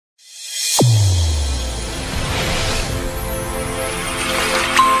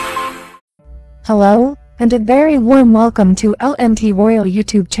Hello, and a very warm welcome to LMT Royal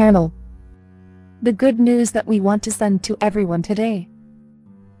YouTube channel. The good news that we want to send to everyone today.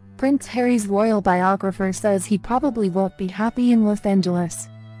 Prince Harry's royal biographer says he probably won't be happy in Los Angeles.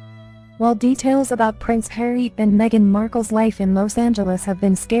 While details about Prince Harry and Meghan Markle's life in Los Angeles have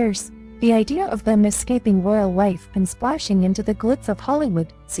been scarce, the idea of them escaping royal life and splashing into the glitz of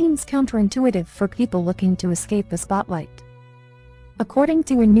Hollywood seems counterintuitive for people looking to escape the spotlight. According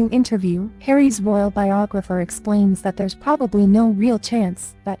to a new interview, Harry's royal biographer explains that there's probably no real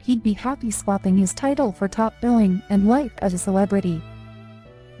chance that he'd be happy swapping his title for top billing and life as a celebrity.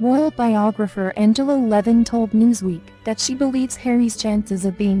 Royal biographer Angela Levin told Newsweek that she believes Harry's chances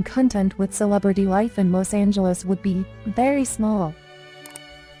of being content with celebrity life in Los Angeles would be very small.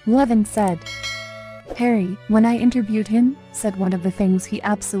 Levin said, "Harry, when I interviewed him, said one of the things he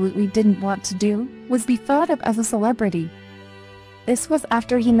absolutely didn't want to do was be thought of as a celebrity. This was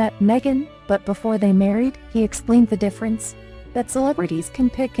after he met Meghan, but before they married, he explained the difference. That celebrities can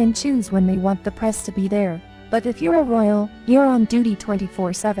pick and choose when they want the press to be there, but if you're a royal, you're on duty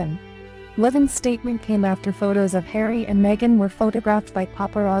 24/7. Levin's statement came after photos of Harry and Meghan were photographed by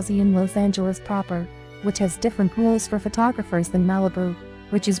paparazzi in Los Angeles proper, which has different rules for photographers than Malibu,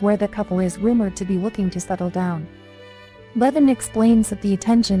 which is where the couple is rumored to be looking to settle down. Levin explains that the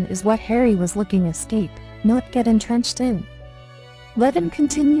attention is what Harry was looking to escape, not get entrenched in. Levin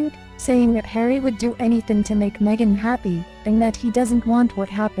continued, saying that Harry would do anything to make Meghan happy, and that he doesn't want what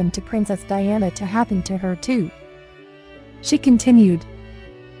happened to Princess Diana to happen to her too. She continued,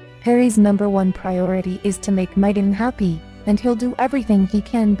 "Harry's #1 priority is to make Meghan happy, and he'll do everything he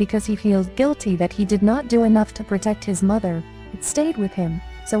can because he feels guilty that he did not do enough to protect his mother. It stayed with him,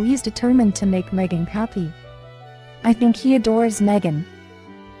 so he's determined to make Meghan happy. I think he adores Meghan.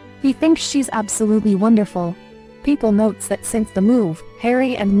 He thinks she's absolutely wonderful." People notes that since the move,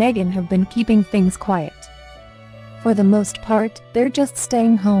 Harry and Meghan have been keeping things quiet. For the most part, they're just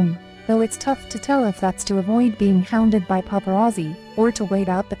staying home, though it's tough to tell if that's to avoid being hounded by paparazzi, or to wait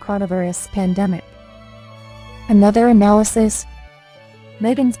out the coronavirus pandemic. Another analysis.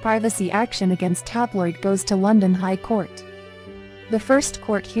 Meghan's privacy action against tabloid goes to London High Court. The first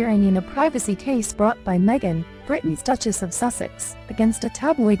court hearing in a privacy case brought by Meghan, Britain's Duchess of Sussex, against a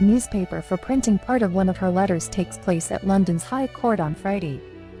tabloid newspaper for printing part of one of her letters takes place at London's High Court on Friday.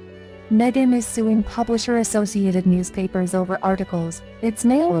 Meghan is suing publisher Associated Newspapers over articles, its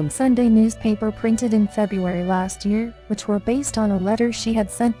Mail on Sunday newspaper printed in February last year, which were based on a letter she had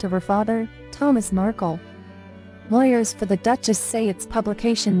sent to her father, Thomas Markle. Lawyers for the Duchess say its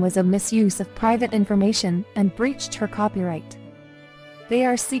publication was a misuse of private information and breached her copyright. They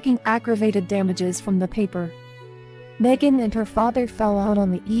are seeking aggravated damages from the paper. Meghan and her father fell out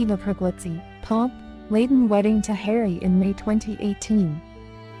on the eve of her glitzy, pomp-laden wedding to Harry in May 2018.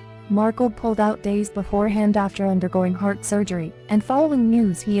 Markle pulled out days beforehand after undergoing heart surgery, and following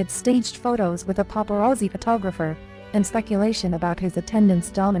news he had staged photos with a paparazzi photographer, and speculation about his attendance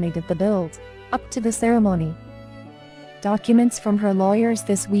dominated the build up to the ceremony. Documents from her lawyers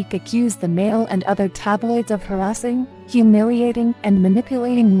this week accused the Mail and other tabloids of harassing, humiliating, and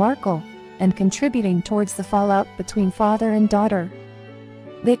manipulating Markle, and contributing towards the fallout between father and daughter.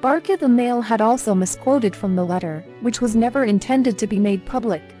 They argue the Mail had also misquoted from the letter, which was never intended to be made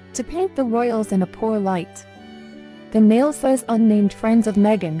public, to paint the royals in a poor light. The Mail says unnamed friends of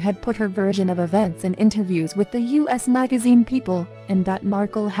Meghan had put her version of events in interviews with the US magazine People, and that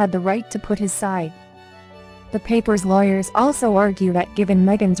Markle had the right to put his side. The paper's lawyers also argue that given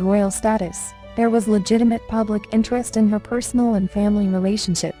Meghan's royal status, there was legitimate public interest in her personal and family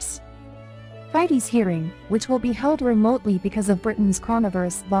relationships. Friday's hearing, which will be held remotely because of Britain's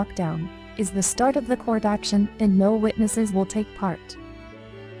coronavirus lockdown, is the start of the court action, and no witnesses will take part.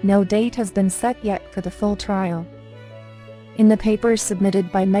 No date has been set yet for the full trial. In the papers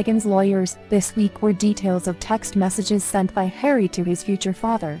submitted by Meghan's lawyers this week were details of text messages sent by Harry to his future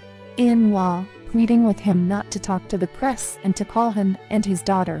father-in-law, pleading with him not to talk to the press and to call him and his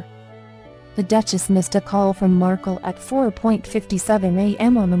daughter. The Duchess missed a call from Markle at 4:57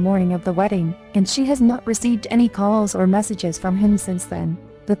 a.m. on the morning of the wedding, and she has not received any calls or messages from him since then,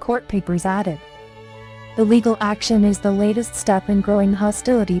 the court papers added. The legal action is the latest step in growing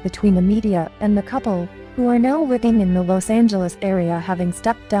hostility between the media and the couple, who are now living in the Los Angeles area, having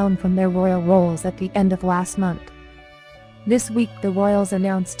stepped down from their royal roles at the end of last month. This week the royals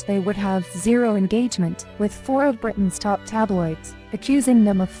announced they would have zero engagement with 4 of Britain's top tabloids, accusing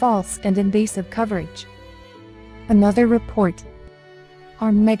them of false and invasive coverage. Another report.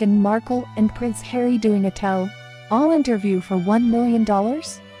 Are Meghan Markle and Prince Harry doing a tell-all interview for $1 million?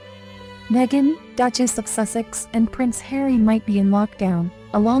 Meghan, Duchess of Sussex, and Prince Harry might be in lockdown,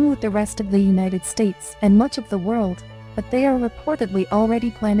 along with the rest of the United States and much of the world, but they are reportedly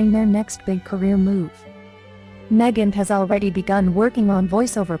already planning their next big career move. Meghan has already begun working on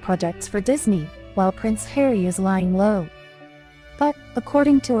voiceover projects for Disney, while Prince Harry is lying low. But,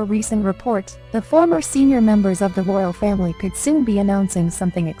 according to a recent report, the former senior members of the royal family could soon be announcing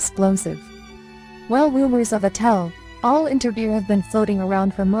something explosive. While rumors of a tell-all interview have been floating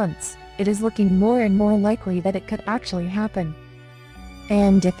around for months, it is looking more and more likely that it could actually happen.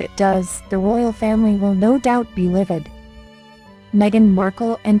 And if it does, the royal family will no doubt be livid. Meghan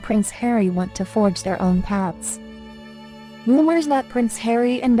Markle and Prince Harry want to forge their own paths. Rumors that Prince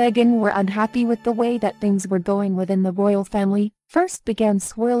Harry and Meghan were unhappy with the way that things were going within the royal family first began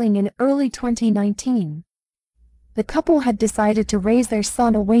swirling in early 2019. The couple had decided to raise their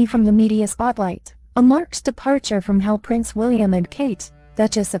son away from the media spotlight, a marked departure from how Prince William and Kate,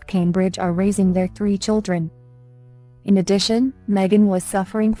 Duchess of Cambridge, are raising their 3 children. In addition, Meghan was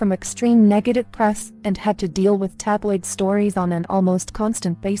suffering from extreme negative press and had to deal with tabloid stories on an almost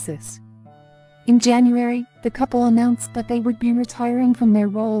constant basis. In January, the couple announced that they would be retiring from their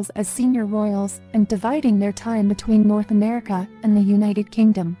roles as senior royals and dividing their time between North America and the United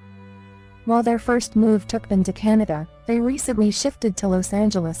Kingdom. While their first move took them to Canada, they recently shifted to Los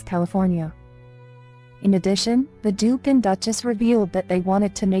Angeles, California. In addition, the Duke and Duchess revealed that they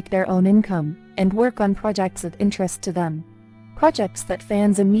wanted to make their own income and work on projects of interest to them. Projects that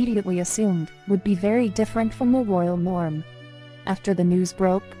fans immediately assumed would be very different from the royal norm. After the news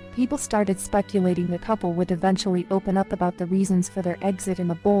broke, people started speculating the couple would eventually open up about the reasons for their exit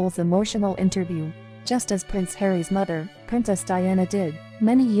in a bold emotional interview, just as Prince Harry's mother, Princess Diana, did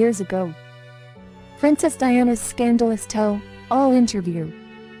many years ago. Princess Diana's scandalous tell-all interview.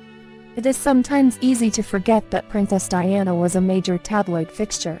 It is sometimes easy to forget that Princess Diana was a major tabloid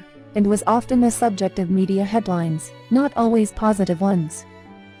fixture, and was often the subject of media headlines, not always positive ones.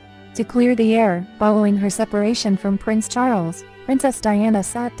 To clear the air, following her separation from Prince Charles, Princess Diana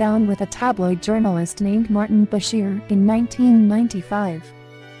sat down with a tabloid journalist named Martin Bashir in 1995.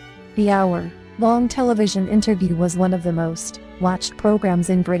 The hour-long television interview was one of the most watched programs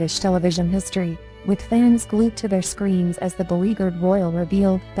in British television history, with fans glued to their screens as the beleaguered royal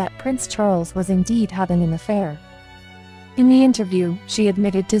revealed that Prince Charles was indeed having an affair. In the interview, she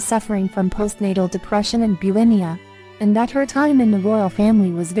admitted to suffering from postnatal depression and bulimia, and that her time in the royal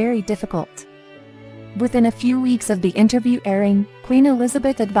family was very difficult. Within a few weeks of the interview airing, Queen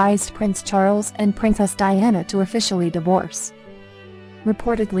Elizabeth advised Prince Charles and Princess Diana to officially divorce.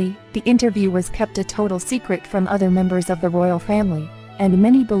 Reportedly, the interview was kept a total secret from other members of the royal family, and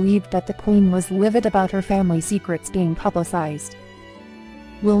many believed that the Queen was livid about her family secrets being publicized.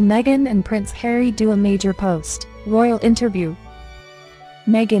 Will Meghan and Prince Harry do a major post-royal interview?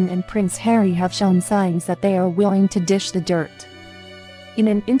 Meghan and Prince Harry have shown signs that they are willing to dish the dirt. In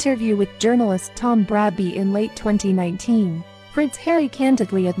an interview with journalist Tom Bradby in late 2019, Prince Harry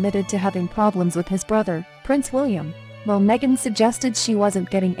candidly admitted to having problems with his brother, Prince William, while Meghan suggested she wasn't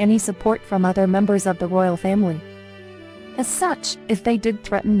getting any support from other members of the royal family. As such, if they did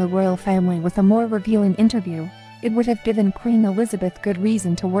threaten the royal family with a more revealing interview, it would have given Queen Elizabeth good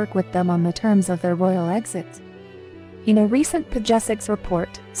reason to work with them on the terms of their royal exit. In a recent Pejasix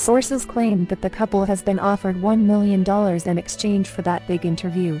report, sources claimed that the couple has been offered $1 million in exchange for that big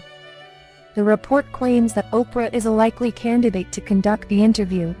interview. The report claims that Oprah is a likely candidate to conduct the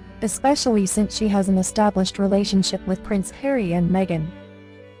interview, especially since she has an established relationship with Prince Harry and Meghan.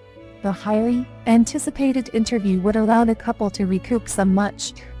 The highly anticipated interview would allow the couple to recoup some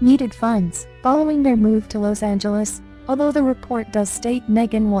much-needed funds following their move to Los Angeles, although the report does state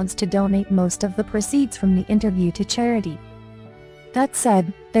Meghan wants to donate most of the proceeds from the interview to charity. That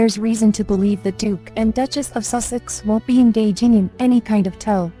said, there's reason to believe the Duke and Duchess of Sussex won't be engaging in any kind of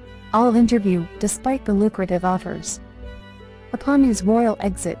tell-all interview, despite the lucrative offers. Upon his royal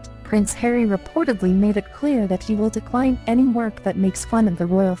exit, Prince Harry reportedly made it clear that he will decline any work that makes fun of the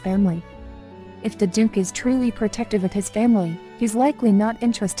royal family. If the Duke is truly protective of his family, he's likely not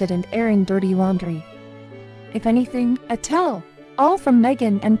interested in airing dirty laundry. If anything, a tell-all from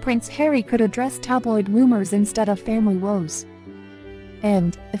Meghan and Prince Harry could address tabloid rumors instead of family woes.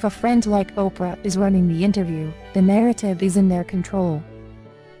 And, if a friend like Oprah is running the interview, the narrative is in their control.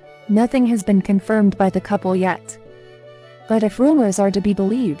 Nothing has been confirmed by the couple yet. But if rumors are to be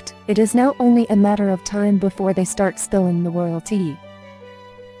believed, it is now only a matter of time before they start spilling the royal tea.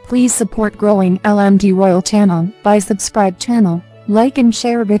 Please support growing LMT Royal channel by subscribe channel, like and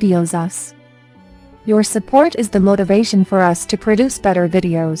share videos us. Your support is the motivation for us to produce better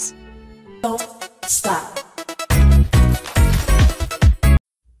videos. Don't stop.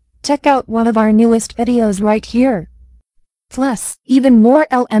 Check out one of our newest videos right here. Plus, even more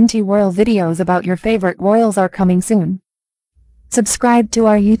LMT Royal videos about your favorite royals are coming soon. Subscribe to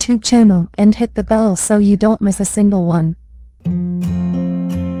our YouTube channel and hit the bell so you don't miss a single one.